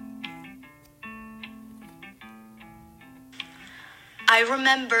I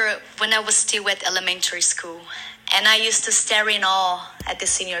remember when I was still at elementary school, and I used to stare in awe at the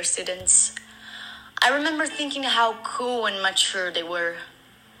senior students. I remember thinking how cool and mature they were.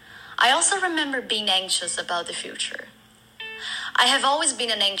 I also remember being anxious about the future. I have always been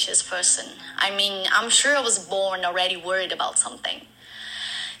an anxious person. I mean, I'm sure I was born already worried about something.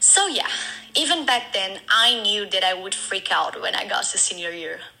 So yeah, even back then, I knew that I would freak out when I got to senior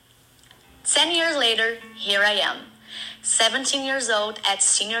year. 10 years later, here I am, 17 years old at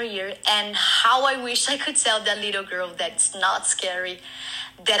senior year, and how I wish I could tell that little girl that it's not scary,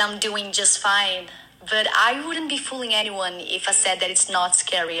 that I'm doing just fine. But I wouldn't be fooling anyone if I said that it's not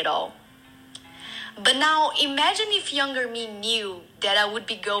scary at all. But now, imagine if younger me knew that I would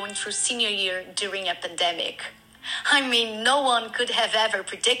be going through senior year during a pandemic. I mean, no one could have ever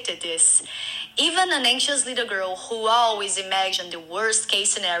predicted this. Even an anxious little girl who always imagined the worst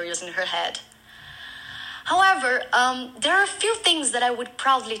case scenarios in her head. However, there are a few things that I would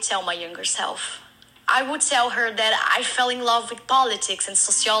proudly tell my younger self. I would tell her that I fell in love with politics and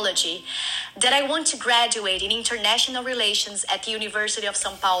sociology, that I want to graduate in international relations at the University of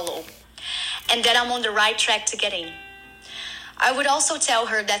São Paulo, and that I'm on the right track to get in. I would also tell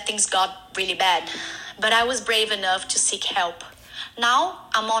her that things got really bad, but I was brave enough to seek help. Now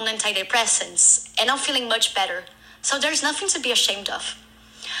I'm on antidepressants, and I'm feeling much better, so there's nothing to be ashamed of.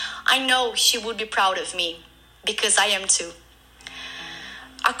 I know she would be proud of me, because I am too.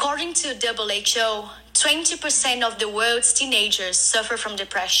 According to WHO, 20% of the world's teenagers suffer from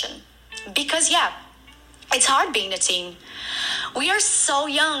depression. Because yeah, it's hard being a teen. We are so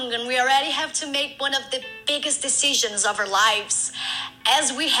young and we already have to make one of the biggest decisions of our lives,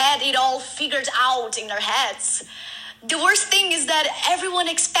 as we had it all figured out in our heads. The worst thing is that everyone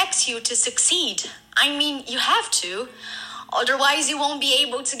expects you to succeed. I mean, you have to. Otherwise, you won't be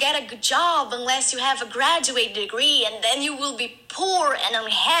able to get a good job unless you have a graduate degree, and then you will be poor and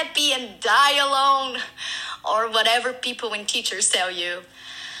unhappy and die alone, or whatever people and teachers tell you.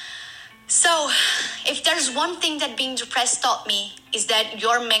 So, if there's one thing that being depressed taught me, is that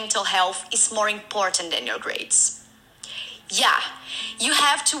your mental health is more important than your grades. Yeah, you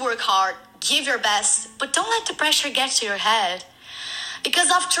have to work hard, give your best, but don't let the pressure get to your head. Because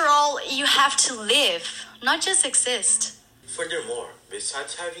after all, you have to live, not just exist. Furthermore,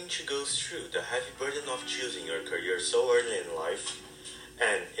 besides having to go through the heavy burden of choosing your career so early in life,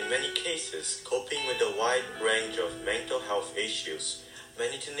 and in many cases, coping with a wide range of mental health issues,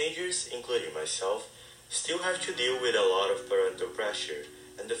 many teenagers, including myself, still have to deal with a lot of parental pressure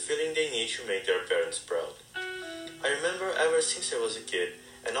and the feeling they need to make their parents proud. I remember ever since I was a kid,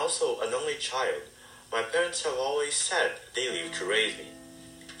 and also an only child, my parents have always said they lived to raise me.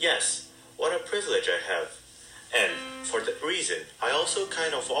 Yes, what a privilege I have. And for that reason, I also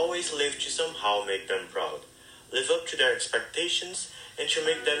kind of always live to somehow make them proud, live up to their expectations, and to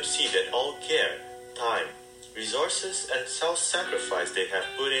make them see that all care, time, resources, and self-sacrifice they have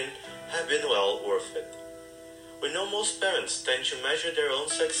put in have been well worth it. We know most parents tend to measure their own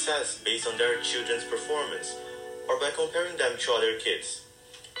success based on their children's performance, or by comparing them to other kids.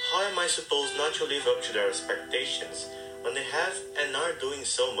 How am I supposed not to live up to their expectations when they have and are doing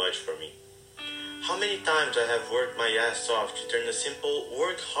so much for me? How many times I have worked my ass off to turn a simple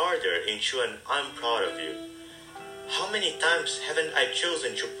work harder into an I'm proud of you? How many times haven't I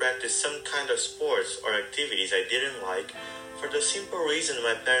chosen to practice some kind of sports or activities I didn't like for the simple reason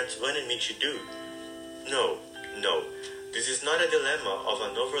my parents wanted me to do? No, this is not a dilemma of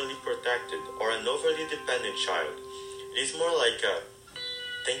an overly protected or an overly dependent child. It is more like a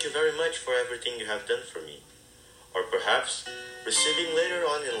thank you very much for everything you have done for me. Or perhaps receiving later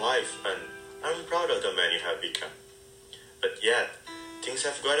on in life an I'm proud of the man you have become. But yet, things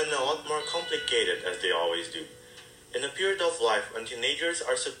have gotten a lot more complicated as they always do. In a period of life when teenagers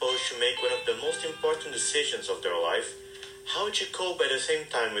are supposed to make one of the most important decisions of their life, how would you cope at the same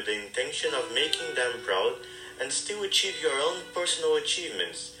time with the intention of making them proud and still achieve your own personal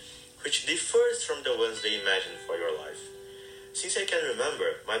achievements, which differs from the ones they imagine for your life? Since I can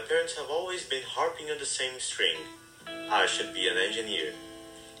remember, my parents have always been harping on the same string. I should be an engineer.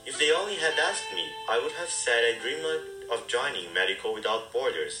 If they only had asked me, I would have said I dream of joining Medical Without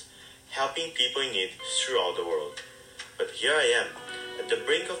Borders, helping people in need throughout the world. But here I am, at the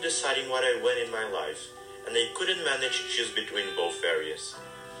brink of deciding what I want in my life, and I couldn't manage to choose between both areas.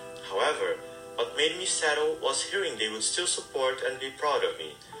 However, what made me settle was hearing they would still support and be proud of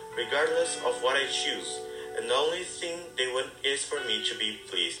me, regardless of what I choose, and the only thing they want is for me to be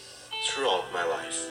pleased throughout my life.